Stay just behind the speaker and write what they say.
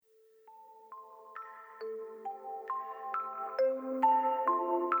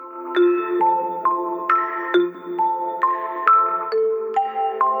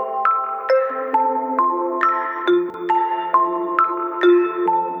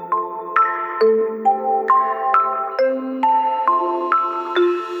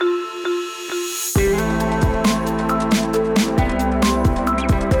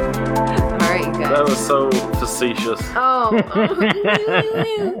facetious. Oh.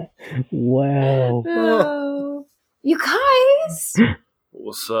 Wow. Oh. You guys.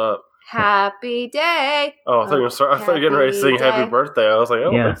 What's up? Happy day. Oh, I thought you were getting ready to sing Happy Birthday. I was like, I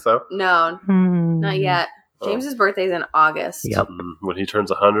don't think so. No, not yet. James's birthday's in August. Yep. When he turns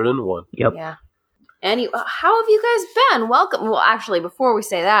 101. Yep. Yeah. How have you guys been? Welcome. Well, actually, before we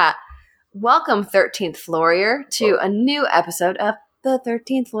say that, welcome 13th Floorier to a new episode of the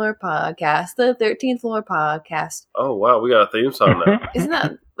 13th Floor Podcast. The 13th Floor Podcast. Oh, wow. We got a theme song now. Isn't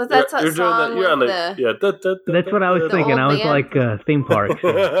that? But that's that song with That's what I was thinking. I was band. like theme parks.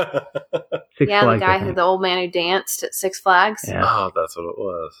 Six Flags, the guy, the old man who danced at Six Flags. Yeah. Oh, that's what it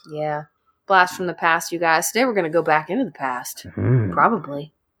was. Yeah. Blast from the past, you guys. Today we're going to go back into the past.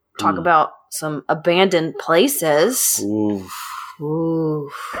 Probably. Talk about some abandoned places. Oof.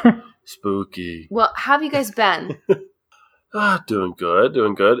 Spooky. Well, how have you guys been? Doing good.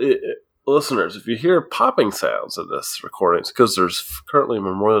 Listeners, if you hear popping sounds in this recording, it's because there's currently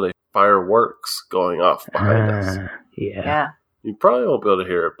Memorial Day fireworks going off behind us. Yeah. You probably won't be able to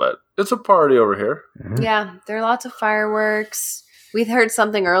hear it, but it's a party over here. Yeah, there are lots of fireworks. We heard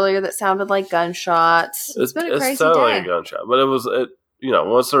something earlier that sounded like gunshots. It's been a crazy It sounded day. like a gunshot, but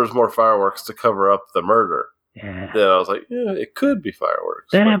once there was more fireworks to cover up the murder, then I was like, yeah, it could be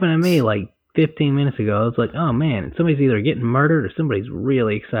fireworks. That happened to me like 15 minutes ago. I was like, oh man, somebody's either getting murdered or somebody's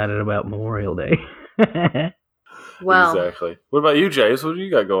really excited about Memorial Day. Well, exactly. What about you, James? What do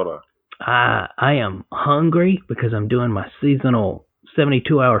you got going on? I am hungry because I'm doing my seasonal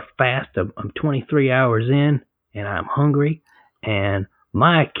 72-hour fast. I'm 23 hours in, and I'm hungry, and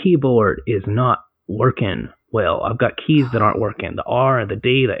my keyboard is not working well. I've got keys that aren't working. The R, the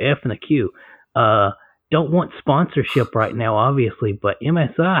D, the F, and the Q. Don't want sponsorship right now, obviously, but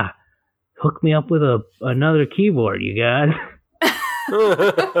MSI, hook me up with another keyboard, you guys.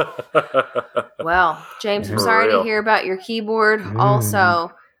 well, James, I'm sorry to hear about your keyboard.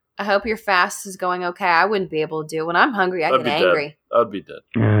 Also, I hope your fast is going okay. I wouldn't be able to do it. When I'm hungry, I get angry. I'd be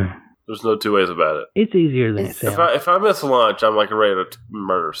dead. There's no two ways about it. It's easier than it sounds. If I miss lunch, I'm like ready to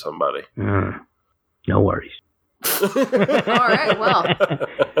murder somebody. No worries. All right, well,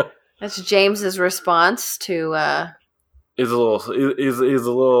 that's James's response to. He's a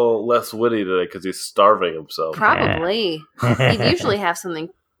little less witty today because he's starving himself. Probably. He'd usually have something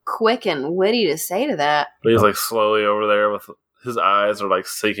quick and witty to say to that. But he's like slowly over there with his eyes are like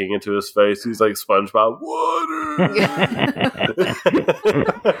sinking into his face. He's like SpongeBob. Water.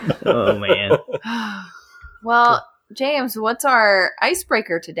 Oh man. Well, James, what's our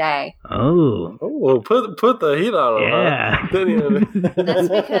icebreaker today? Oh, put the heat on him. Yeah.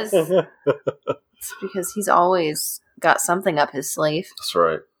 That's because he's always got something up his sleeve. That's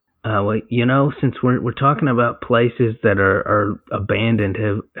right. Well, since we're talking about places that are abandoned,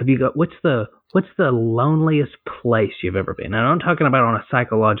 have you got what's the loneliest place you've ever been? And I'm not talking about on a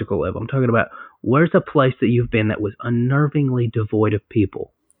psychological level. I'm talking about where's a place that you've been that was unnervingly devoid of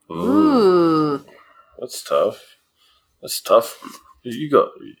people. Ooh. That's tough. You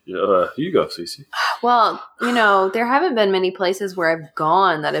go, Cece. Well, there haven't been many places where I've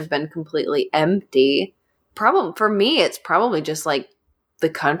gone that have been completely empty. For me, it's probably just like the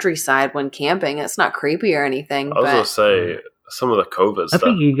countryside when camping. It's not creepy or anything. I was going to say some of the COVID stuff. I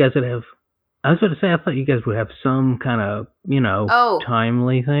think you guys would have. I was going to say I thought you guys would have some kind of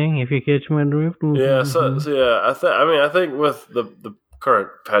timely thing if you catch my drift. Yeah. So yeah. I think with the current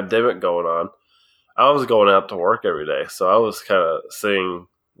pandemic going on, I was going out to work every day, so I was kind of seeing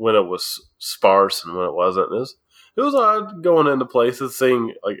when it was sparse and when it wasn't. It was odd going into places,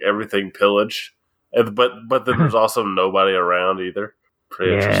 seeing like everything pillaged, but then there's also nobody around either.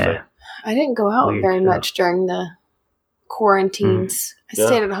 Pretty interesting. I didn't go out very much during the quarantines. I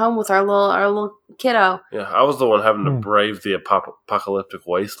stayed at home with our little kiddo. Yeah, I was the one having to brave the apocalyptic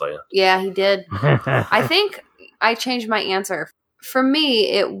wasteland. Yeah, he did. I think I changed my answer. For me,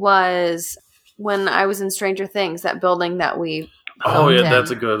 it was when I was in Stranger Things, that building that we filmed in.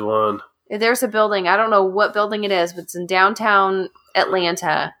 That's a good one. There's a building. I don't know what building it is, but it's in downtown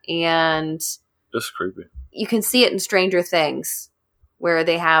Atlanta, and it's creepy. You can see it in Stranger Things, where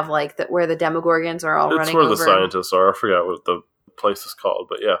they have where the Demogorgons are all running over. It's where the scientists are. I forgot what the place is called,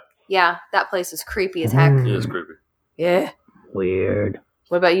 but yeah. Yeah, that place is creepy as heck. It is creepy. Yeah. Weird.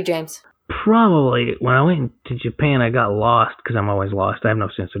 What about you, James? Probably when I went to Japan, I got lost because I'm always lost. I have no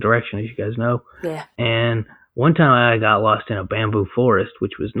sense of direction, as you guys know. Yeah. And one time I got lost in a bamboo forest,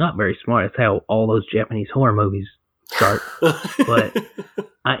 which was not very smart. That's how all those Japanese horror movies start. But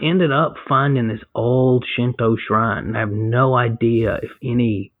I ended up finding this old Shinto shrine, and I have no idea if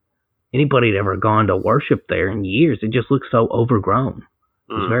anybody had ever gone to worship there in years. It just looked so overgrown.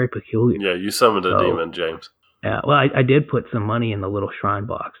 It was very peculiar. Yeah, you summoned a demon, James. Yeah, well, I did put some money in the little shrine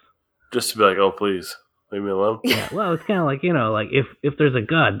box. Just to be like, oh, please, leave me alone. Yeah, well, it's kind of like, like if there's a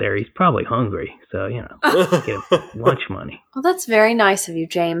god there, he's probably hungry. So, get him lunch money. Well, that's very nice of you,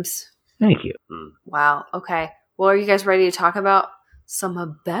 James. Thank you. Wow. Okay. Well, are you guys ready to talk about some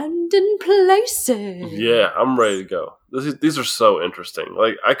abandoned places? Yeah, I'm ready to go. These are so interesting.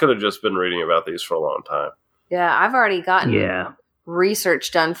 Like, I could have just been reading about these for a long time. Yeah, I've already gotten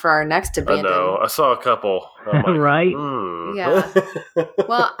research done for our next abandoned. I know. I saw a couple. I'm like, right? Yeah.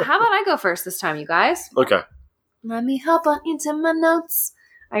 Well, how about I go first this time, you guys? Okay. Let me hop on into my notes.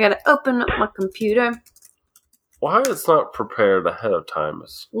 I gotta open up my computer. Why it's not prepared ahead of time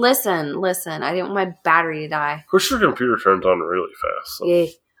is... Listen. I didn't want my battery to die. Of course, your computer turns on really fast. So Yeah.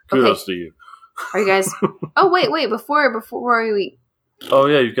 kudos to you. Are you guys... Oh, wait. Before we... Oh,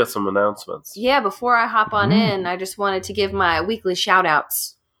 yeah, you've got some announcements. Yeah, before I hop on in, I just wanted to give my weekly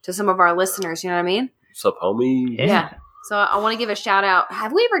shout-outs to some of our listeners, you know what I mean? What's up, homie? Yeah. So I want to give a shout-out.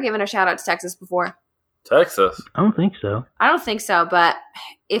 Have we ever given a shout-out to Texas before? Texas? I don't think so. I don't think so, but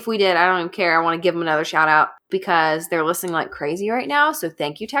if we did, I don't even care. I want to give them another shout-out because they're listening like crazy right now, so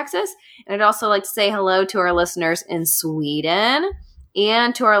thank you, Texas. And I'd also like to say hello to our listeners in Sweden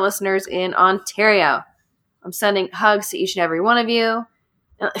and to our listeners in Ontario. I'm sending hugs to each and every one of you.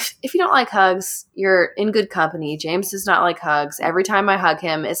 If you don't like hugs, you're in good company. James does not like hugs. Every time I hug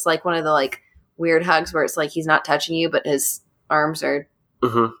him, it's like one of the like weird hugs where it's like he's not touching you, but his arms are.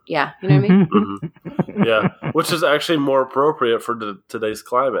 Mm-hmm. Yeah, you know what I mean? Mm-hmm. Yeah, which is actually more appropriate for today's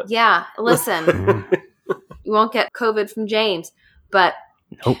climate. Yeah, listen, you won't get COVID from James, but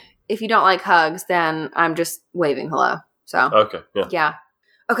if you don't like hugs, then I'm just waving hello. So okay, yeah.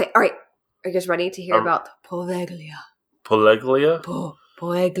 Okay, all right. Are you guys ready to hear about Poveglia? Poveglia?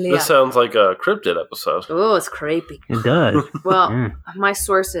 Poveglia. This sounds like a cryptid episode. Oh, it's creepy. It does. Well, my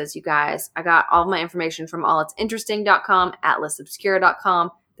sources, you guys. I got all my information from allit'sinteresting.com,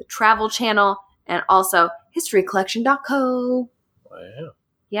 atlasobscura.com, the Travel Channel, and also historycollection.co. Wow.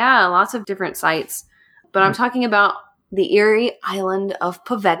 Yeah, lots of different sites. But I'm talking about the eerie island of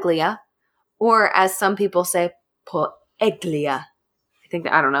Poveglia, or as some people say, Poeglia.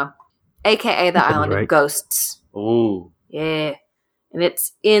 I don't know. AKA the island of ghosts. Ooh. Yeah. And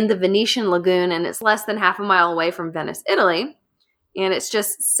it's in the Venetian Lagoon, and it's less than half a mile away from Venice, Italy. And it's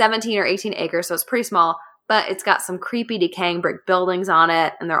just 17 or 18 acres, so it's pretty small. But it's got some creepy decaying brick buildings on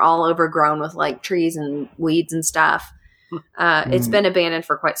it, and they're all overgrown with like trees and weeds and stuff. It's been abandoned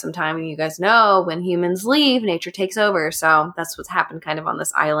for quite some time, and you guys know when humans leave, nature takes over. So that's what's happened kind of on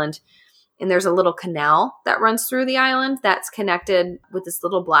this island. And there's a little canal that runs through the island that's connected with this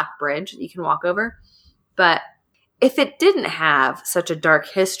little black bridge that you can walk over. But if it didn't have such a dark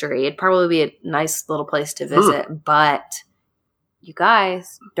history, it'd probably be a nice little place to visit. But you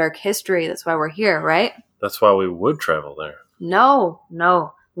guys, dark history, that's why we're here, right? That's why we would travel there. No.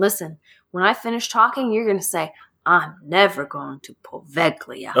 Listen, when I finish talking, you're going to say, I'm never going to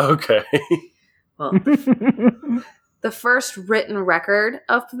Poveglia. Okay. Well, the first written record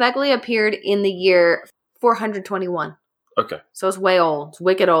of Poveglia appeared in the year 421. Okay. So it's way old. It's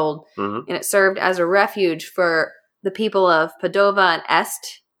wicked old. Mm-hmm. And it served as a refuge for the people of Padova and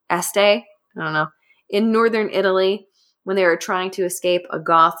Este, I don't know, in northern Italy when they were trying to escape a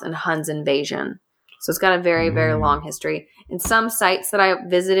Goth and Huns invasion. So it's got a very, very long history. And some sites that I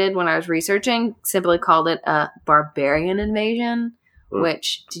visited when I was researching simply called it a barbarian invasion,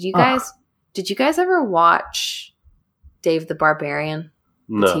 which, did you guys ever watch Dave the Barbarian,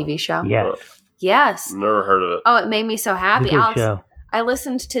 the TV show? Yes. Never heard of it. Oh, it made me so happy. Good Alex, show. I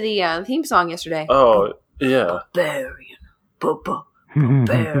listened to the theme song yesterday. Oh, yeah. Barbarian.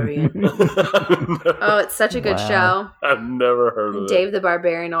 Barbarian. Oh, it's such a good show. I've never heard of it. Dave the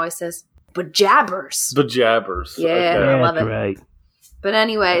Barbarian always says, Bajabbers. Bajabbers. Yeah, Okay. I love it. Right. But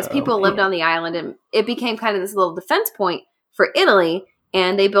anyways, people lived on the island, and it became kind of this little defense point for Italy,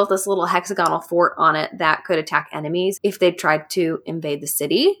 and they built this little hexagonal fort on it that could attack enemies if they tried to invade the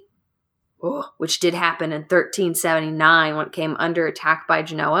city, which did happen in 1379 when it came under attack by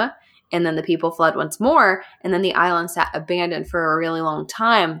Genoa. And then the people fled once more, and then the island sat abandoned for a really long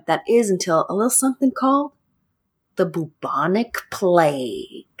time. That is until a little something called the bubonic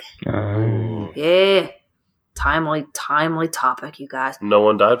plague. Yeah. Timely topic, you guys. No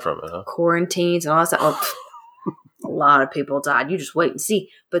one died from it, huh? Quarantines and all that stuff. Well, a lot of people died. You just wait and see.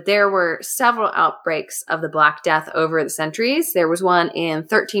 But there were several outbreaks of the Black Death over the centuries. There was one in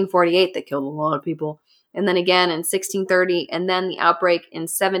 1348 that killed a lot of people. And then again in 1630. And then the outbreak in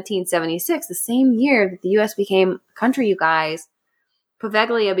 1776, the same year that the U.S. became a country, you guys.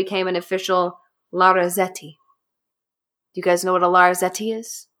 Poveglia became an official La Rossetti. Do you guys know what a La Rossetti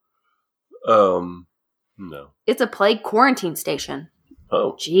is? No. It's a plague quarantine station.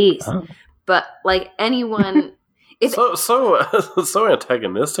 Oh. Jeez. Oh. But like anyone... So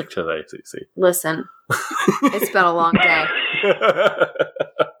antagonistic today, Cece. Listen, it's been a long day.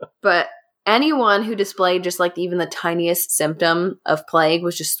 But anyone who displayed just like even the tiniest symptom of plague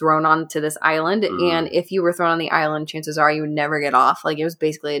was just thrown onto this island. And if you were thrown on the island, chances are you would never get off. Like it was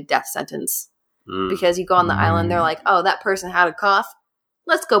basically a death sentence. Because you go on the island, they're like, oh, that person had a cough.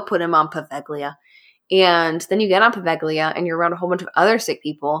 Let's go put him on Paveglia. And then you get on Paveglia and you're around a whole bunch of other sick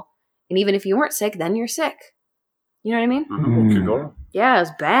people. And even if you weren't sick, then you're sick. You know what I mean? Keep going. Yeah, it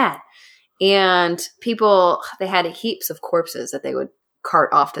was bad. And people, they had heaps of corpses that they would cart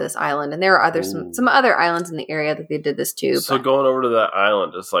off to this island. And there are some other islands in the area that they did this to. So going over to that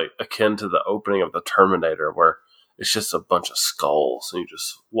island is like akin to the opening of the Terminator, where it's just a bunch of skulls and you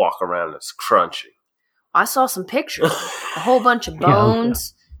just walk around and it's crunchy. I saw some pictures. A whole bunch of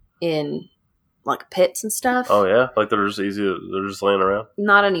bones in like pits and stuff. Oh yeah? Like they're just laying around?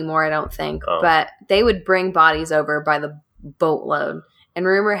 Not anymore, I don't think. Oh. But they would bring bodies over by the boatload. And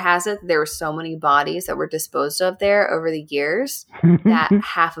rumor has it there were so many bodies that were disposed of there over the years that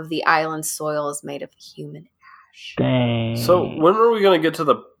half of the island's soil is made of human ash. Dang. So when are we going to get to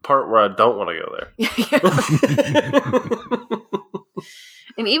the part where I don't want to go there?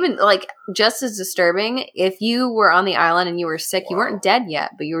 And even like just as disturbing, if you were on the island and you were sick, you weren't dead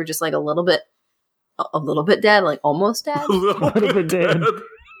yet, but you were just like a little bit dead, like almost dead. A little bit dead.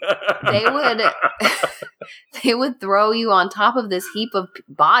 They would throw you on top of this heap of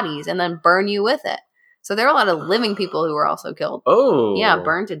bodies and then burn you with it. So there are a lot of living people who were also killed. Oh, yeah,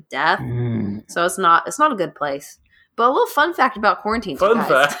 burned to death. So it's not a good place. But a little fun fact about quarantine. Fun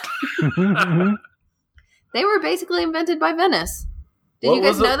fact. They were basically invented by Venice. Did you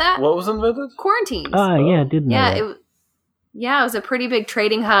guys know that? What was invented? Quarantines. Yeah, I did know that. It was a pretty big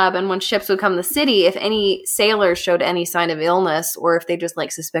trading hub, and when ships would come to the city, if any sailors showed any sign of illness, or if they just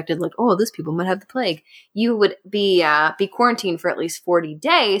like suspected, like, oh, this people might have the plague, you would be quarantined for at least 40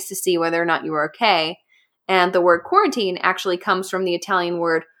 days to see whether or not you were okay. And the word quarantine actually comes from the Italian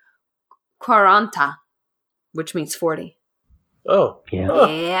word quaranta, which means 40. Oh, yeah. Huh.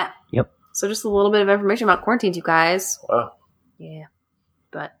 Yeah. Yep. So just a little bit of information about quarantines, you guys. Wow. Yeah.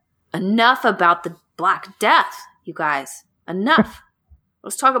 But enough about the Black Death, you guys. Enough.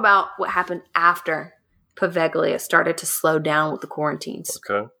 Let's talk about what happened after Paveglia started to slow down with the quarantines.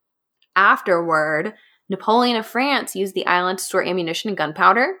 Okay. Afterward, Napoleon of France used the island to store ammunition and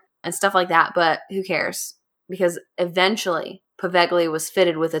gunpowder and stuff like that, but who cares? Because eventually, Paveglia was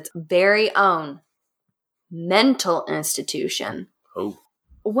fitted with its very own mental institution. Oh.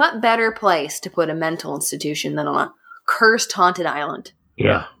 What better place to put a mental institution than on a cursed, haunted island?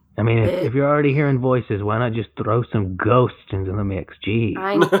 Yeah. I mean, if you're already hearing voices, why not just throw some ghosts into the mix? Gee.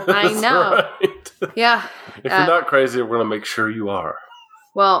 I know. Right. Yeah. If you're not crazy, we're going to make sure you are.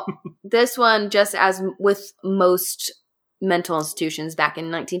 Well, this one, just as with most mental institutions back in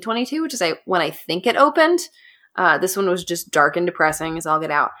 1922, which is when I think it opened, this one was just dark and depressing as all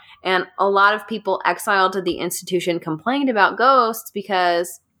get out. And a lot of people exiled to the institution complained about ghosts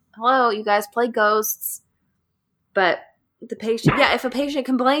because, hello, you guys play ghosts. But the patient, if a patient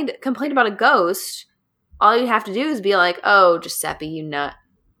complained about a ghost, all you have to do is be like, oh, Giuseppe, you nut.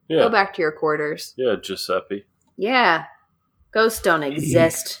 Yeah. Go back to your quarters. Yeah, Giuseppe. Yeah. Ghosts don't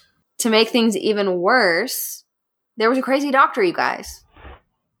exist. To make things even worse, there was a crazy doctor, you guys.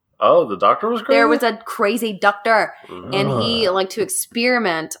 Oh, the doctor was crazy? There was a crazy doctor. And he liked to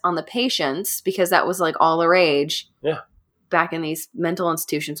experiment on the patients because that was like all the rage. Yeah. Back in these mental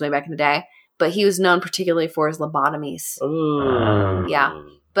institutions way back in the day. But he was known particularly for his lobotomies. Ooh. Yeah.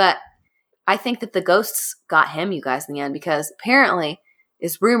 But I think that the ghosts got him, you guys, in the end, because apparently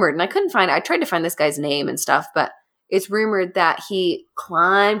it's rumored, and I tried to find this guy's name and stuff, but it's rumored that he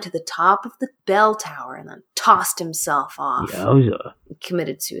climbed to the top of the bell tower and then tossed himself off. Yowza.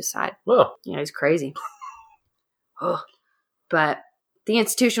 Committed suicide. Well. Yeah, he's crazy. But the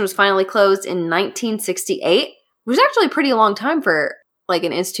institution was finally closed in 1968, which was actually a pretty long time for like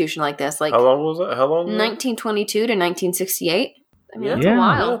an institution like this. Like, how long was that? 1922 to 1968. I mean, that's Yeah. a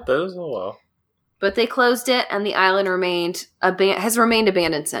while. Yeah, that is a while. But they closed it, and the island has remained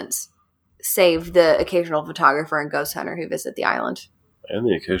abandoned since, save the occasional photographer and ghost hunter who visit the island. And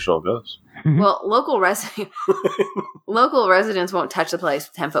the occasional ghost. Well, local residents won't touch the place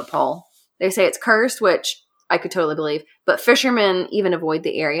with a 10-foot pole. They say it's cursed, which I could totally believe. But fishermen even avoid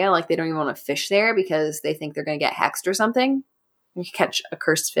the area. Like, they don't even want to fish there because they think they're going to get hexed or something. You catch a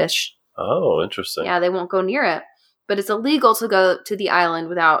cursed fish. Oh, interesting. Yeah, they won't go near it. But it's illegal to go to the island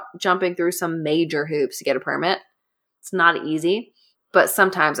without jumping through some major hoops to get a permit. It's not easy. But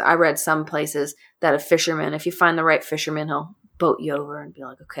sometimes I read some places that a fisherman, if you find the right fisherman, he'll boat you over and be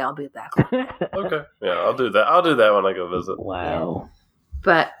like, okay, I'll be back. Okay. Yeah, I'll do that. I'll do that when I go visit. Wow.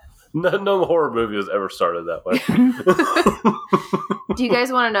 But No horror movie has ever started that way. do you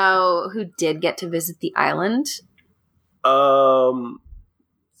guys want to know who did get to visit the island?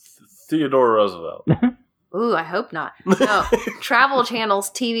 Theodore Roosevelt. Ooh, I hope not. No, Travel Channel's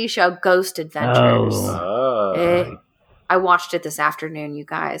TV show Ghost Adventures. I watched it this afternoon, you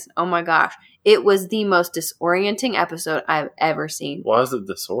guys. Oh my gosh. It was the most disorienting episode I've ever seen. Why is it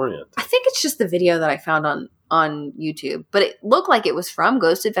disorienting? I think it's just the video that I found on YouTube. But it looked like it was from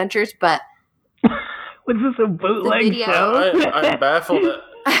Ghost Adventures, but... Was this a bootleg show? I'm baffled at...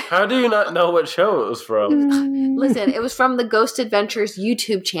 How do you not know what show it was from? Listen, it was from the Ghost Adventures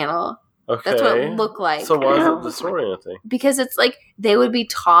YouTube channel. Okay. That's what it looked like. So why is it disorienting? Because it's like they would be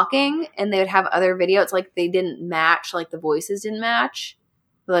talking and they would have other video. It's like they didn't match, like the voices didn't match.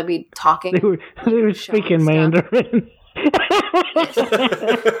 So they'd be talking. They were speaking Mandarin.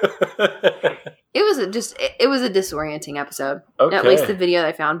 It was a disorienting episode. Okay. At least the video that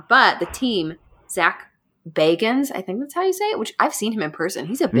I found. But the team, Zach Bagans, I think that's how you say it, which I've seen him in person.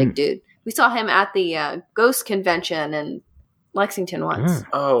 He's a big dude. We saw him at the Ghost Convention in Lexington once.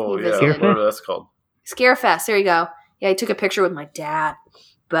 Oh, yeah. Whatever that's called. Scarefest. There you go. Yeah, he took a picture with my dad.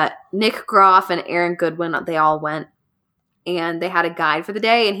 But Nick Groff and Aaron Goodwin, they all went. And they had a guide for the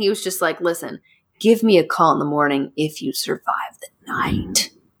day. And he was just like, listen, give me a call in the morning if you survive the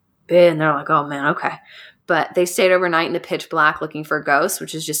night. And they're like, oh, man, okay. But they stayed overnight in the pitch black looking for ghosts,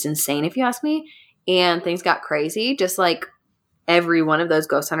 which is just insane if you ask me. And things got crazy, just like every one of those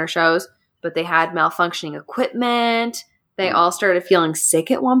ghost hunter shows. But they had malfunctioning equipment. They all started feeling sick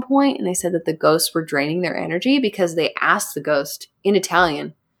at one point, and they said that the ghosts were draining their energy because they asked the ghost in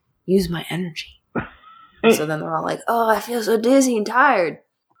Italian, use my energy. So then they're all like, oh, I feel so dizzy and tired.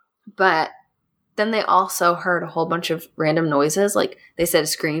 But then they also heard a whole bunch of random noises. Like they said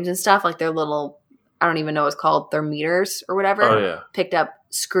screams and stuff, like their little, I don't even know what it's called, their meters or whatever. Oh, yeah. Picked up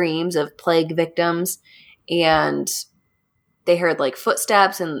screams of plague victims, and they heard like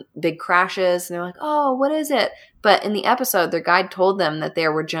footsteps and big crashes, and they're like, oh, what is it? But in the episode, their guide told them that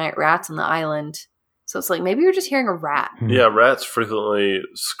there were giant rats on the island. So it's like, maybe you're just hearing a rat. Yeah, rats frequently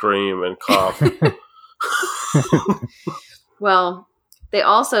scream and cough. Well, they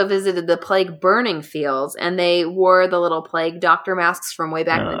also visited the plague burning fields, and they wore the little plague doctor masks from way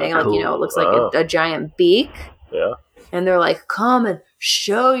back in the day. Like, it looks like a giant beak. Yeah. And they're like, come and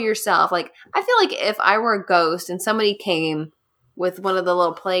show yourself. Like, I feel like if I were a ghost and somebody came with one of the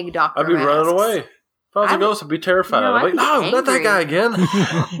little plague doctor masks, I'd be running away. If I was a ghost, I'd be terrified. I'd be like, no, not that guy again.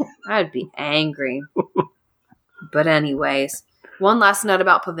 I'd be angry. But anyways, one last note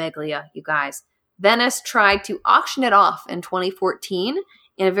about Poveglia, you guys. Venice tried to auction it off in 2014,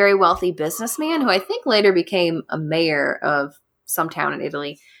 and a very wealthy businessman who I think later became a mayor of some town in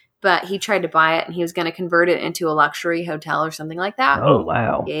Italy. But he tried to buy it, and he was going to convert it into a luxury hotel or something like that. Oh,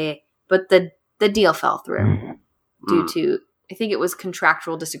 wow. Yeah. But the deal fell through due to, I think it was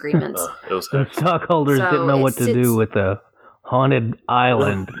contractual disagreements. The stockholders didn't know what to do with the haunted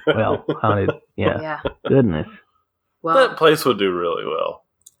island. Well, haunted, yeah. Goodness. Well, that place would do really well.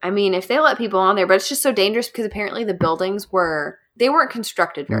 I mean, if they let people on there, but it's just so dangerous because apparently the buildings weren't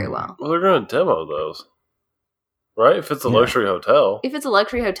constructed very well. Well, they're going to demo those. Right? If it's a luxury hotel. If it's a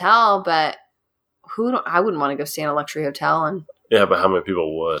luxury hotel, but I wouldn't want to go stay in a luxury hotel. And yeah, but how many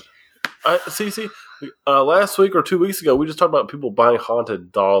people would? Last week or 2 weeks ago, we just talked about people buying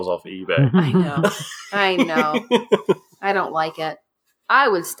haunted dolls off eBay. I know. I don't like it.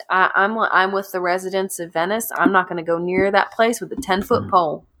 I'm with the residents of Venice. I'm not going to go near that place with a 10-foot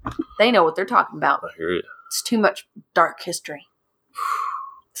pole. They know what they're talking about. I hear you. It's too much dark history.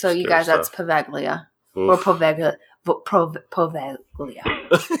 So you guys, that's Poveglia. Oof. Or Poveglia. I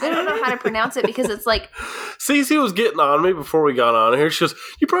don't know how to pronounce it because it's like... Cece was getting on me before we got on here. She goes,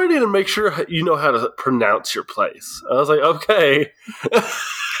 you probably need to make sure you know how to pronounce your place. I was like, okay.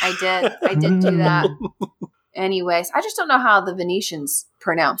 I did do that. Anyways, I just don't know how the Venetians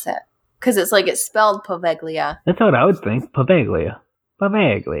pronounce it. Because it's like it's spelled Poveglia. That's what I would think. Poveglia.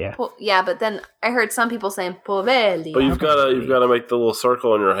 Yeah, but then I heard some people saying Poveglia. But you've got to make the little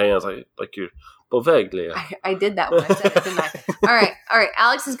circle in your hands like you're Poveglia. I did that when I said it, didn't I? All right.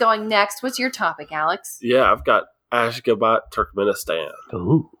 Alex is going next. What's your topic, Alex? Yeah, I've got Ashgabat, Turkmenistan.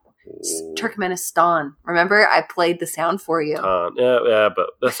 Ooh. Turkmenistan. Remember, I played the sound for you. Yeah,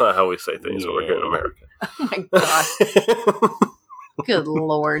 but that's not how we say things over here in America. Oh my gosh. Good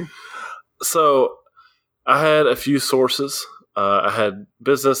Lord. So I had a few sources. I had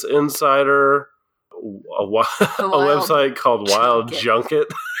Business Insider, website called Wild Junket.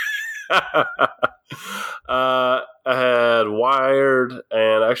 I had Wired,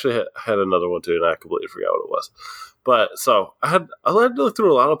 and I actually had another one too, and I completely forgot what it was. But so I had to look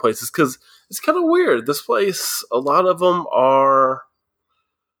through a lot of places because it's kind of weird. This place, a lot of them are.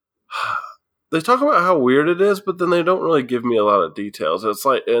 They talk about how weird it is, but then they don't really give me a lot of details. It's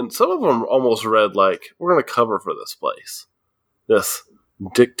like, and some of them almost read like, "We're going to cover for this place, this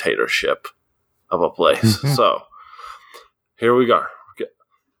dictatorship of a place." So here we go.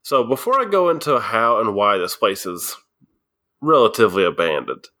 So before I go into how and why this place is relatively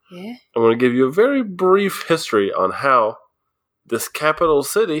abandoned, I'm going to give you a very brief history on how this capital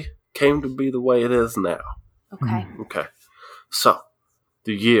city came to be the way it is now. Okay. So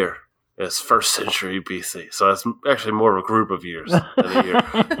the year is 1st century BC. So that's actually more of a group of years than a year.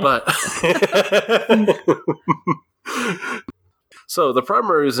 But so the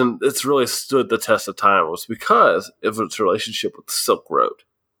primary reason it's really stood the test of time was because of its relationship with the Silk Road.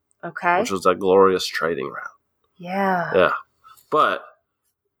 Which was that glorious trading route. Yeah. But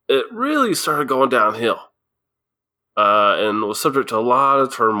it really started going downhill and was subject to a lot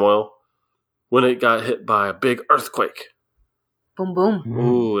of turmoil when it got hit by a big earthquake. Boom, boom.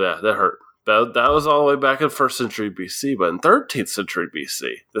 Ooh, yeah, that hurt. That was all the way back in 1st century BC, but in 13th century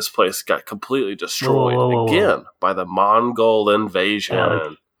BC, this place got completely destroyed again by the Mongol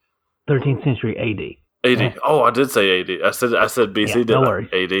invasion. 13th century AD. AD. Oh, I did say AD. I said BC, didn't no I? worries.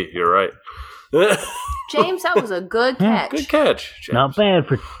 AD, you're right. James, that was a good catch. Good catch, James. Not bad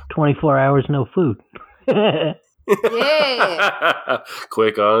for 24 hours, no food. Yeah.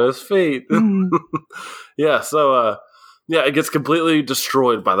 Quick on his feet. Yeah, so, it gets completely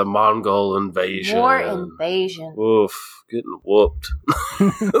destroyed by the Mongol invasion. More invasion. Oof, getting whooped.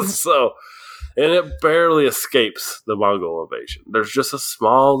 And it barely escapes the Mongol invasion. There's just a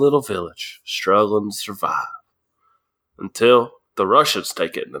small little village struggling to survive until the Russians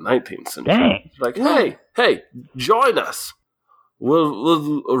take it in the 19th century. Dang. Like, hey, join us.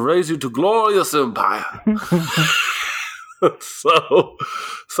 We'll raise you to glorious empire.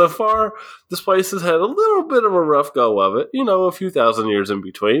 So far, this place has had a little bit of a rough go of it. A few thousand years in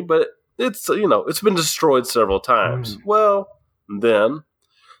between, but it's been destroyed several times. Well, then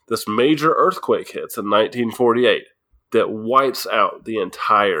this major earthquake hits in 1948 that wipes out the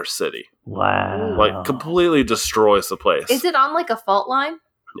entire city. Wow. Like, completely destroys the place. Is it on like a fault line?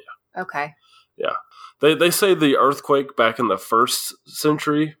 Yeah. Okay. Yeah. They say the earthquake back in the 1st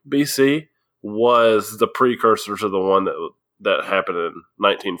century BC was the precursor to the one that happened in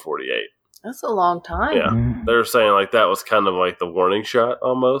 1948. That's a long time. Yeah. They're saying like that was kind of like the warning shot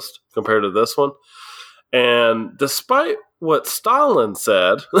almost compared to this one. And despite what Stalin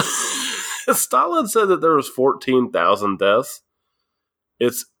said, Stalin said that there was 14,000 deaths.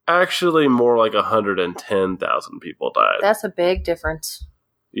 It's actually more like 110,000 people died. That's a big difference.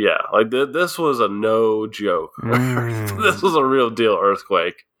 Yeah, like this was a no joke. This was a real deal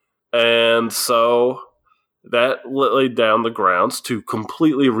earthquake. And so that laid down the grounds to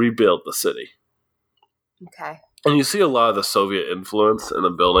completely rebuild the city. Okay. And you see a lot of the Soviet influence in the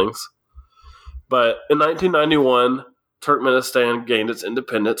buildings. But in 1991, Turkmenistan gained its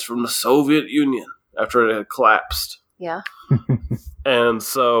independence from the Soviet Union after it had collapsed. Yeah. And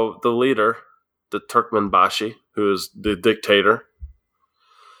so the leader, the Turkmenbashi, who is the dictator,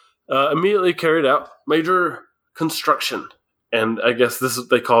 immediately carried out major construction. And I guess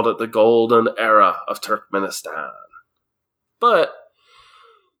they called it the golden era of Turkmenistan. But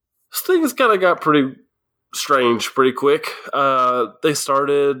things kind of got pretty strange pretty quick. They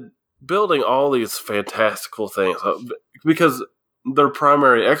started building all these fantastical things because their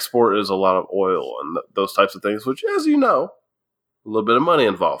primary export is a lot of oil and those types of things, which, as you know, a little bit of money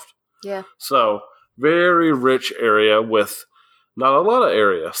involved. Yeah. So, very rich area with not a lot of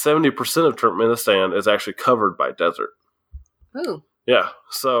area. 70% of Turkmenistan is actually covered by desert. Ooh. Yeah.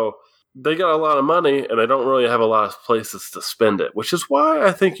 So they got a lot of money and they don't really have a lot of places to spend it, which is why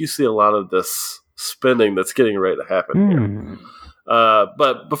I think you see a lot of this spending that's getting ready to happen here.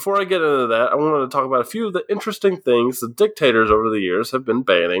 But before I get into that, I wanted to talk about a few of the interesting things the dictators over the years have been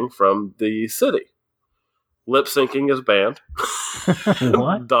banning from the city. Lip syncing is banned.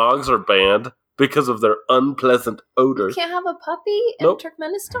 What? Dogs are banned because of their unpleasant odor. You can't have a puppy in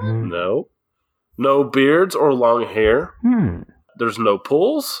Turkmenistan? No. No beards or long hair. There's no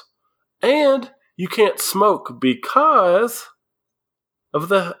pools. And you can't smoke because of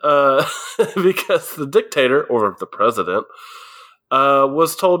the because the dictator or the president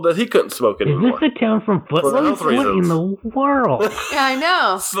was told that he couldn't smoke Is anymore. this the town from Footloose? health reasons. What in the world? Yeah, I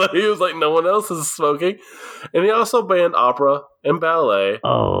know. So he was like, no one else is smoking. And he also banned opera and ballet,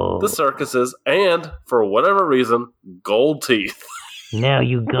 Oh, the circuses, and, for whatever reason, gold teeth. now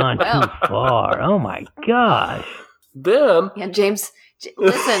you've gone too far. Oh my gosh. Then, Yeah, James.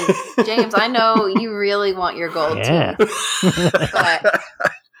 Listen, James, I know you really want your gold Yeah. teeth. But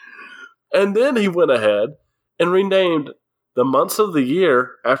and then he went ahead and renamed the months of the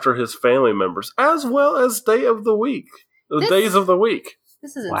year after his family members, as well as day of the week. The days of the week.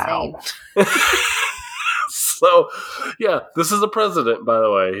 this is Wow. insane. So, yeah, this is a president, by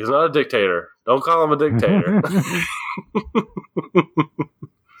the way. He's not a dictator. Don't call him a dictator.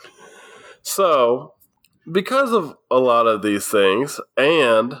 So, because of a lot of these things,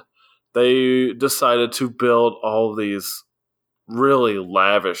 and they decided to build all these really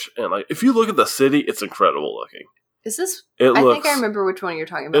lavish, and like, if you look at the city, it's incredible looking. Is this? It I looks, think I remember which one you're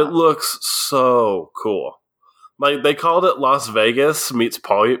talking It about. looks so cool. Like, they called it Las Vegas meets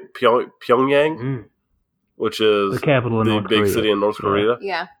Pyongyang, Mm. which is The capital of the North big Korea. city in North Korea.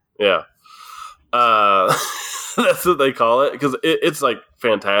 Yeah. Yeah. That's what they call it, because it's like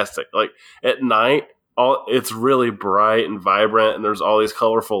fantastic. Like, at night, it's really bright and vibrant, and there's all these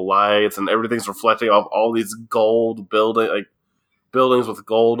colorful lights, and everything's reflecting off all these gold buildings with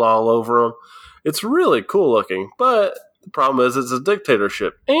gold all over them. It's really cool looking, but the problem is it's a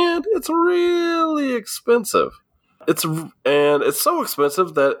dictatorship, and it's really expensive. It's so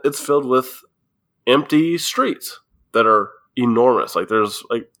expensive that it's filled with empty streets that are enormous. Like, there's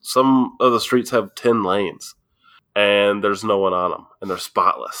like some of the streets have 10 lanes, and there's no one on them, and they're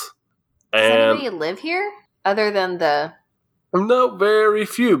spotless. Does And anybody live here other than the? no, very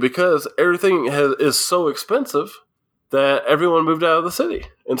few, because everything is so expensive that everyone moved out of the city.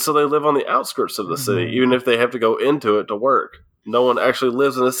 And so they live on the outskirts of the city, even if they have to go into it to work. No one actually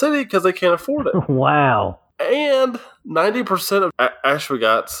lives in the city because they can't afford it. Wow. And 90% of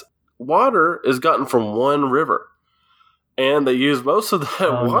Ashgabat's water is gotten from one river. And they use most of that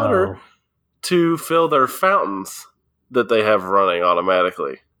Oh, water no. to fill their fountains that they have running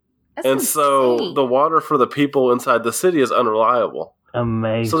automatically. That's And so insane. the water for the people inside the city is unreliable.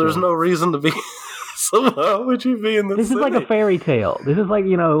 Amazing. So there's no reason to be. So why would you be in the This city? is like a fairy tale. This is like,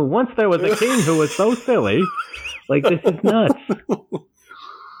 once there was a king who was so silly. Like, this is nuts.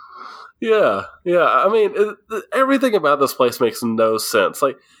 Yeah. I mean, everything about this place makes no sense.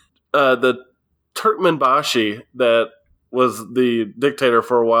 Like, the Turkmenbashi that was the dictator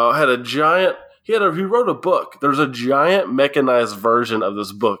for a while had a giant. He wrote a book. There's a giant mechanized version of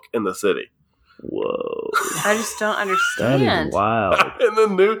this book in the city. Whoa. I just don't That understand. is wild. And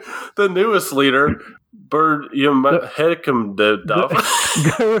the newest leader, Bird Hekimdedov.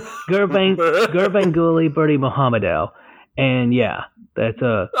 Gurbanguly Bertie Mohammedow. And yeah, that's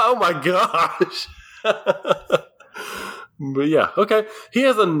Oh my gosh. But yeah, okay. He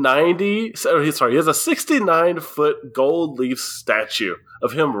has a 69-foot gold leaf statue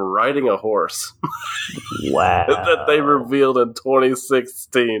of him riding a horse wow. that they revealed in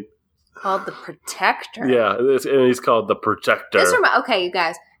 2016. Called the Protector. Yeah, and he's called the Protector. Okay, you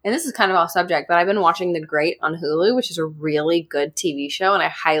guys, and this is kind of off subject, but I've been watching The Great on Hulu, which is a really good TV show, and I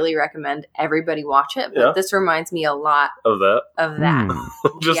highly recommend everybody watch it. But Yeah. this reminds me a lot Of that. of that.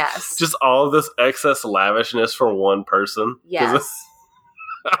 Just, Yes. just all of this excess lavishness for one person. 'Cause Yes.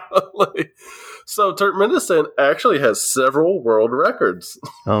 So Turkmenistan actually has several world records.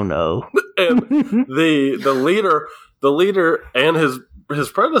 Oh no. And the leader and his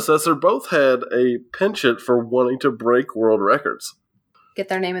predecessor both had a penchant for wanting to break world records. Get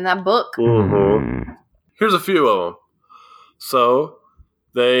their name in that book. Mm-hmm. Here's a few of them. So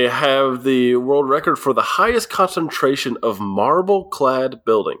they have the world record for the highest concentration of marble-clad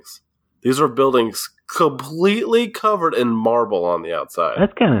buildings. These are buildings completely covered in marble on the outside.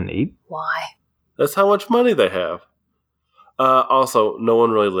 That's kind of neat. Why? That's how much money they have. Also, no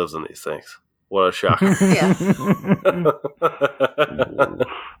one really lives in these things. What a shocker. Yeah.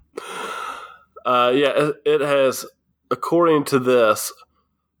 It has, according to this,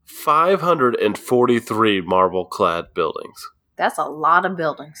 543 marble-clad buildings. That's a lot of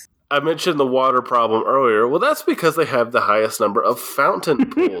buildings. I mentioned the water problem earlier. Well, that's because they have the highest number of fountain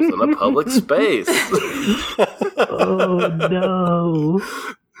pools in a public space. Oh no.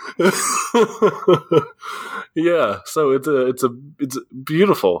 Yeah, so it's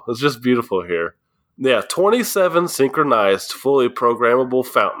beautiful. It's just beautiful here. Yeah, 27 synchronized, fully programmable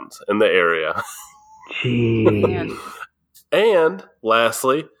fountains in the area. Jeez. Man. And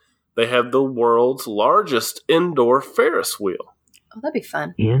lastly, they have the world's largest indoor Ferris wheel. Oh, that'd be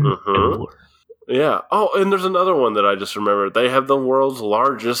fun. Indoor. Yeah. Oh, and there's another one that I just remembered. They have the world's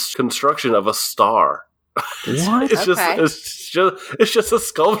largest construction of a star. What? It's just a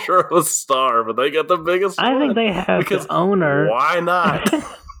sculpture of a star, but they got the biggest one. I think they have the owner. Why not?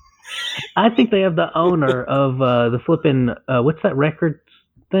 I think they have the owner of the flipping what's that record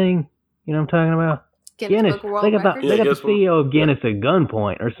thing? You know what I'm talking about? Guinness Book of World They got Records? the CEO of Guinness at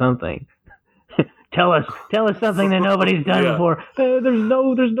gunpoint or something. Tell us something that nobody's done before. There's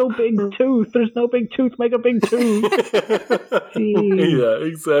no big tooth. There's no big tooth. Make a big tooth. Yeah,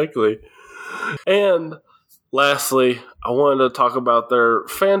 exactly. And lastly, I wanted to talk about their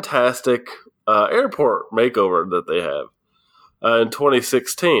fantastic airport makeover that they have in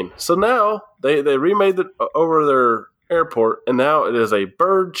 2016. So now they remade over their airport, and now it is a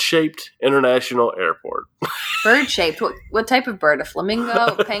bird-shaped international airport. Bird-shaped? What type of bird? A flamingo?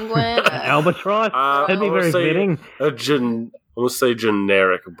 A penguin? An albatross? That'd be very fitting. I'm going to say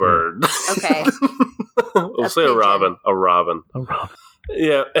generic bird. Okay. We'll say a robin. A robin. A robin.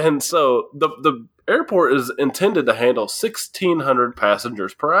 Yeah, and so the airport is intended to handle 1,600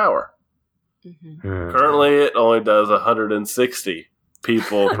 passengers per hour. Mm-hmm. Currently, it only does 160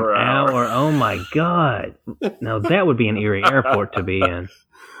 people per hour. Oh my God! Now that would be an eerie airport to be in.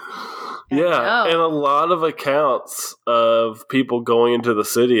 Yeah, and a lot of accounts of people going into the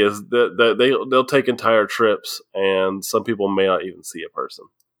city is that they'll take entire trips, and some people may not even see a person.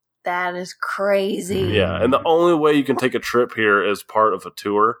 That is crazy. Yeah, and the only way you can take a trip here is part of a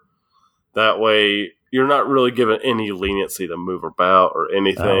tour. That way, you're not really given any leniency to move about or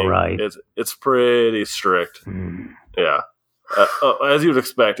anything. Oh, right. It's pretty strict. Yeah, as you'd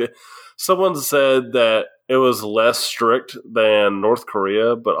expect. Someone said that it was less strict than North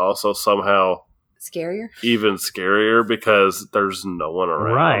Korea, but also somehow scarier. Even scarier because there's no one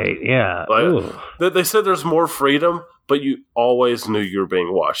around. Right? Yeah. They said there's more freedom, but you always knew you were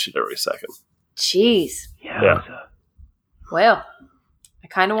being watched at every second. Jeez. Yeah. Well, I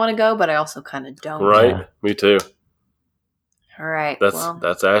kind of want to go, but I also kind of don't. Right? Yeah. Me too. All right. That's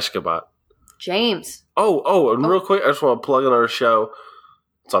Ashgabat. James. And real quick, I just want to plug in our show.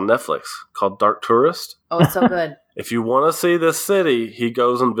 It's on Netflix called Dark Tourist. Oh, it's so good. If you want to see this city, he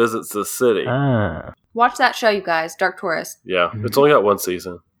goes and visits this city. Watch that show, you guys. Dark Tourist. Yeah. It's only got one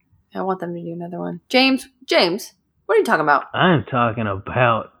season. I want them to do another one. James, what are you talking about? I'm talking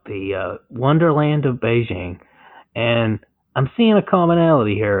about the Wonderland of Beijing. And I'm seeing a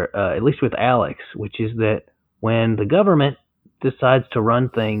commonality here, at least with Alex, which is that when the government decides to run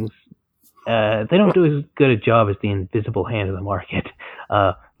things, they don't do as good a job as the invisible hand of the market.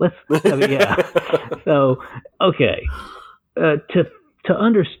 So, okay. To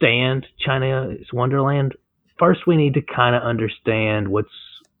understand China's Wonderland, first we need to kind of understand what's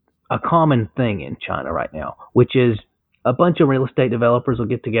a common thing in China right now, which is a bunch of real estate developers will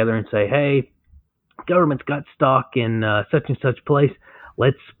get together and say, hey, government's got stock in such and such place.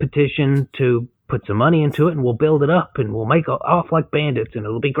 Let's petition to put some money into it and we'll build it up and we'll make off like bandits and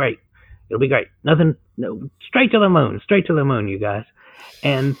it'll be great. It'll be great. Straight to the moon, you guys.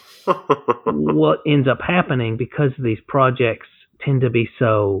 And what ends up happening, because these projects tend to be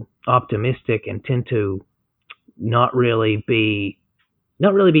so optimistic and tend to not really be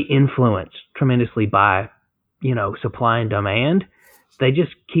influenced tremendously by, supply and demand, they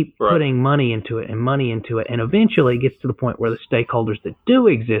just keep putting money into it, and eventually it gets to the point where the stakeholders that do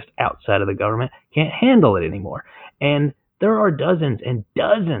exist outside of the government can't handle it anymore. And there are dozens and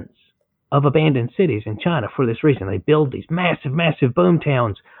dozens of abandoned cities in China for this reason. They build these massive, massive boom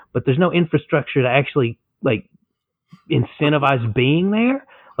towns, but there's no infrastructure to actually incentivize being there.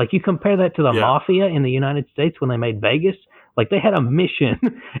 Like, you compare that to the mafia in the United States when they made Vegas. Like, they had a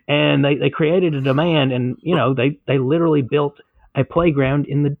mission and they created a demand, and they literally built a playground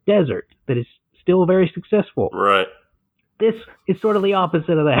in the desert that is still very successful. Right. This is sort of the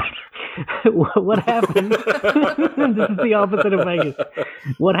opposite of that. What happened? This is the opposite of Vegas.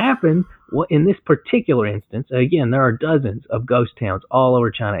 What happened in this particular instance? Again, there are dozens of ghost towns all over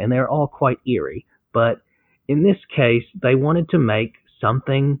China, and they're all quite eerie. But in this case, they wanted to make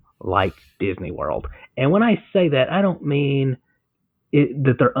something like Disney World. And when I say that, I don't mean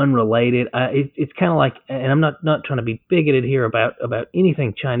that they're unrelated. It's kind of like, and I'm not trying to be bigoted here about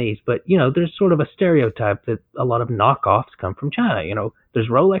anything Chinese, but there's sort of a stereotype that a lot of knockoffs come from China. There's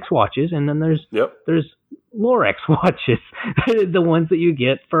Rolex watches, and then there's Lorex watches, the ones that you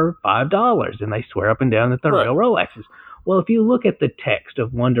get for $5, and they swear up and down that they're real Rolexes. Well, if you look at the text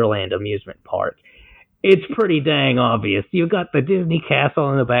of Wonderland Amusement Park, it's pretty dang obvious. You've got the Disney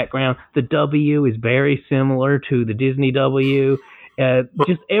castle in the background. The W is very similar to the Disney W.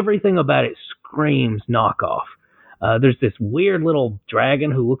 Just everything about it screams knockoff. There's this weird little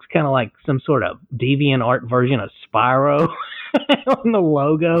dragon who looks kind of like some sort of deviant art version of Spyro on the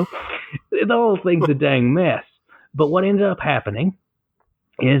logo. The whole thing's a dang mess. But what ended up happening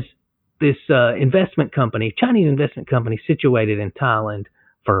is this investment company, Chinese investment company situated in Thailand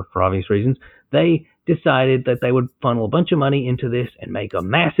for obvious reasons, they decided that they would funnel a bunch of money into this and make a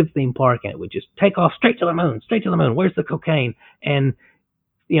massive theme park, and it would just take off straight to the moon. Where's the cocaine? And,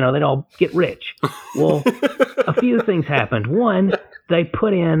 they'd all get rich. Well, a few things happened. One, they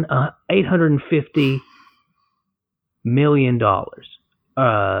put in $850 million.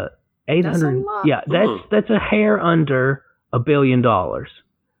 800. That's a lot. Yeah, that's a hair under $1 billion.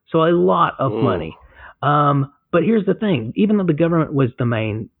 So a lot of money. But here's the thing: even though the government was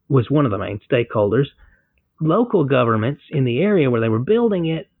one of the main stakeholders, local governments in the area where they were building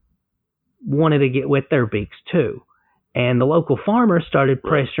it wanted to get wet their beaks too. And the local farmers started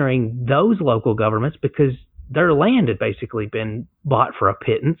pressuring those local governments because their land had basically been bought for a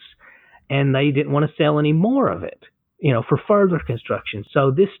pittance, and they didn't want to sell any more of it, for further construction.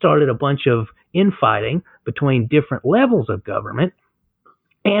 So this started a bunch of infighting between different levels of government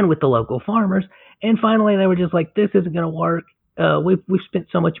and with the local farmers. And finally, they were just like, this isn't going to work. We've spent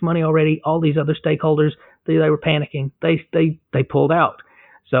so much money already. All these other stakeholders, they were panicking. They pulled out.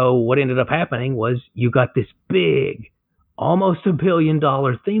 So what ended up happening was you got this big, almost $1 billion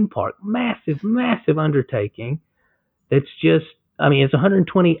theme park, massive undertaking. It's just, it's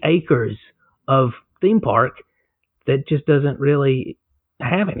 120 acres of theme park that just doesn't really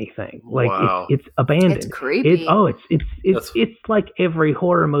have anything. Like wow. it's abandoned. It's creepy. It's like every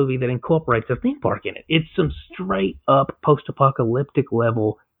horror movie that incorporates a theme park in it. It's some straight up post-apocalyptic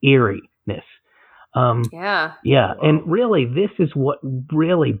level eeriness. Yeah. Wow. And really, this is what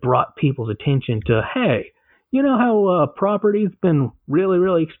really brought people's attention to, hey, you know how property's been really,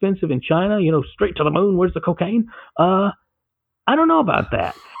 really expensive in China? Straight to the moon. Where's the cocaine? I don't know about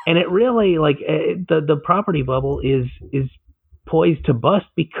that. And it really, the property bubble is poised to bust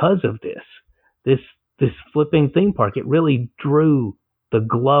because of this flipping theme park. It really drew the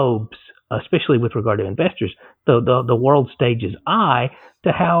globe's, especially with regard to investors, the world stage's eye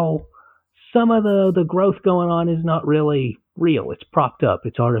to how some of the growth going on is not really real. It's propped up.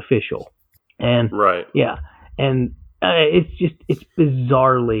 It's artificial. And right. Yeah. And it's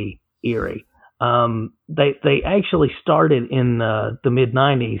bizarrely eerie. They actually started in the mid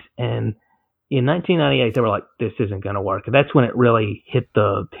 90s, and in 1998 they were like, this isn't going to work. That's when it really hit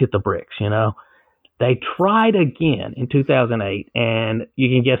the bricks. They tried again in 2008, and you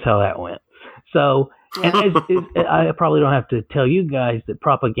can guess how that went. So, and I probably don't have to tell you guys that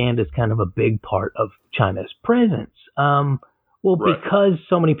propaganda is kind of a big part of China's presence. Because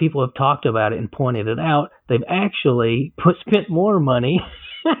so many people have talked about it and pointed it out, they've actually spent more money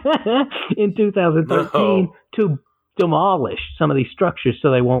in 2013 to demolish some of these structures so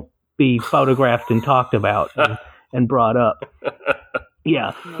they won't be photographed and talked about and brought up.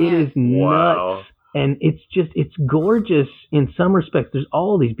 Yeah, it is nuts. And it's gorgeous in some respects. There's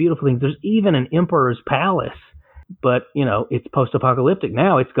all these beautiful things. There's even an emperor's palace, but it's post-apocalyptic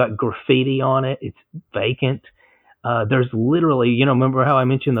now. It's got graffiti on it. It's vacant. There's literally, remember how I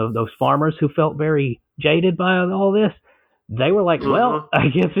mentioned those farmers who felt very jaded by all this? They were like, well, I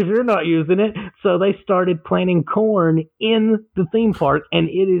guess if you're not using it. So they started planting corn in the theme park, and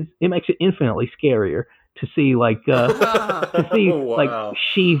it makes it infinitely scarier to see like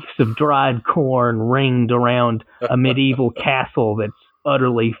sheaves of dried corn ringed around a medieval castle that's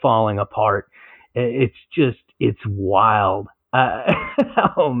utterly falling apart. It's wild.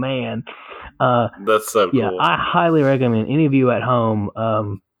 Oh man. That's so cool. Yeah, I highly recommend any of you at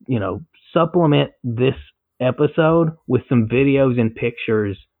home, supplement this episode with some videos and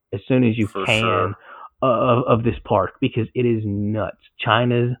pictures as soon as you can of this park, because it is nuts.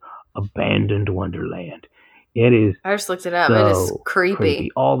 China's abandoned wonderland. It is. I just looked it up. So it is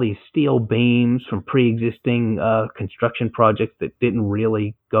creepy. All these steel beams from pre-existing construction projects that didn't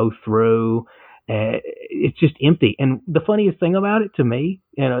really go through. It's just empty. And the funniest thing about it to me,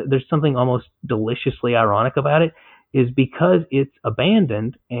 there's something almost deliciously ironic about it, is because it's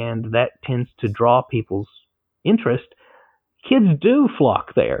abandoned and that tends to draw people's interest. Kids do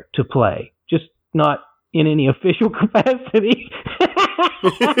flock there to play, just not in any official capacity.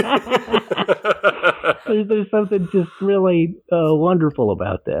 There's something just really wonderful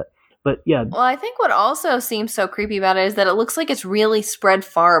about that. But yeah. Well, I think what also seems so creepy about it is that it looks like it's really spread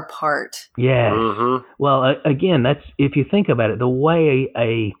far apart. Yeah. Mm-hmm. Well, again, that's, if you think about it, the way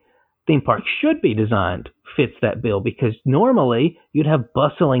a theme park should be designed fits that bill, because normally you'd have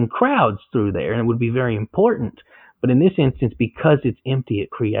bustling crowds through there and it would be very important. But in this instance, because it's empty, it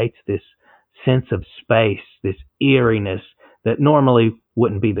creates this sense of space, this eeriness that normally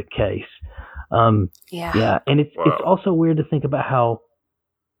wouldn't be the case. Yeah, and it's also weird to think about how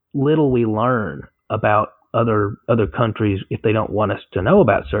little we learn about other countries if they don't want us to know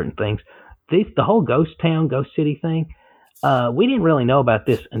about certain things. The whole ghost town, ghost city thing, we didn't really know about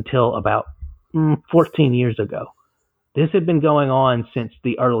this until about 14 years ago. This had been going on since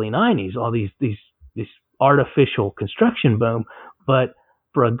the early 90s, all these artificial construction boom, but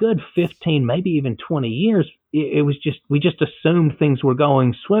for a good 15, maybe even 20 years, it was just, we just assumed things were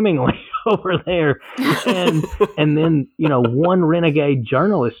going swimmingly over there. And then, one renegade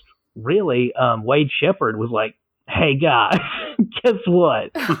journalist, really, Wade Shepard, was like, hey guys, guess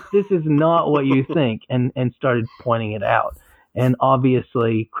what? This is not what you think, and started pointing it out. And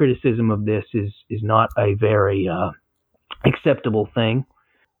obviously criticism of this is not a very acceptable thing.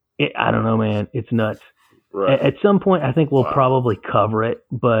 I don't know, man. It's nuts. Right. At some point, I think we'll probably cover it,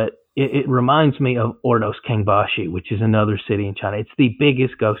 but it reminds me of Ordos Kangbashi, which is another city in China. It's the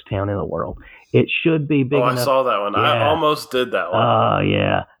biggest ghost town in the world. It should be big enough. I saw that one. Yeah. I almost did that one.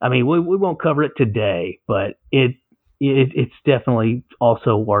 Yeah. I mean, we won't cover it today, but it's definitely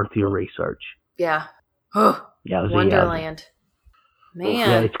also worth your research. Yeah. Yeah. Wonderland. Man.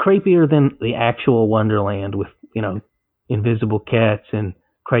 Yeah, it's creepier than the actual Wonderland with, invisible cats and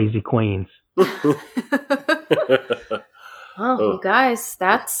crazy queens. You guys,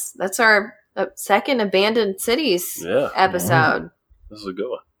 that's our second abandoned cities episode. This is a good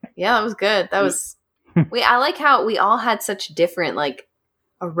one. Yeah, that was good. That was I like how we all had such different, like,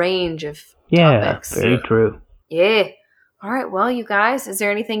 a range of topics. Very true. Yeah. All right. Well, you guys, is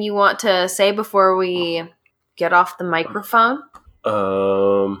there anything you want to say before we get off the microphone?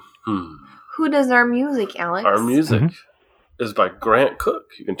 Who does our music, Alex? Our music is by Grant Cook.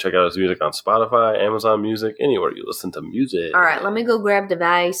 You can check out his music on Spotify, Amazon Music, anywhere you listen to music. All right, let me go grab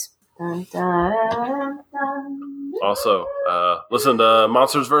device. Also, listen to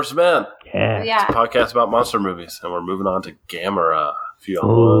Monsters vs. Men. Yeah. It's a podcast about monster movies, and we're moving on to Gamera. If you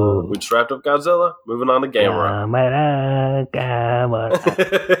all, we just wrapped up Godzilla, moving on to Gamera.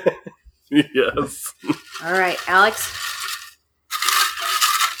 Yes. All right, Alex.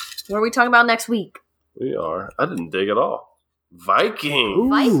 What are we talking about next week? We are. I didn't dig at all. Vikings.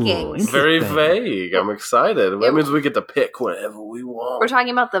 Vikings. Very vague. I'm excited. That means we get to pick whatever we want. We're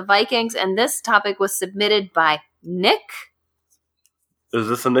talking about the Vikings, and this topic was submitted by Nick. Is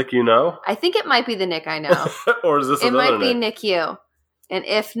this a Nick you know? I think it might be the Nick I know. Or is this another Nick? It might be Nick you. And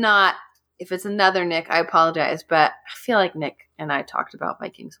if not, if it's another Nick, I apologize. But I feel like Nick and I talked about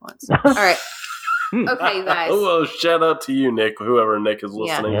Vikings once. All right. Okay, you guys. Well, shout out to you, Nick, whoever Nick is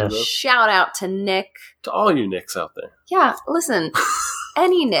listening to this. Shout out to Nick. To all you Nicks out there. Yeah, listen,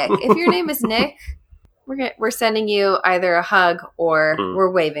 any Nick. If your name is Nick, we're sending you either a hug or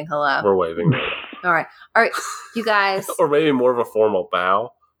we're waving hello. We're waving. All right, you guys. Or maybe more of a formal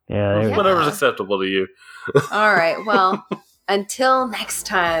bow. Yeah, whatever's acceptable to you. All right, well, until next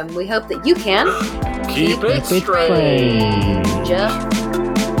time, we hope that you can keep it strange.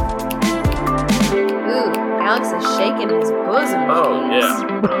 Ooh, Alex is shaking his bosom. Oh, yeah.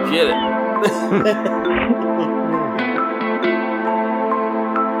 Get it.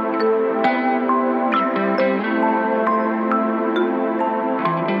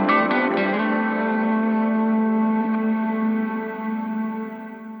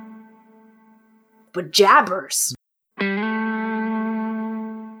 But jabbers.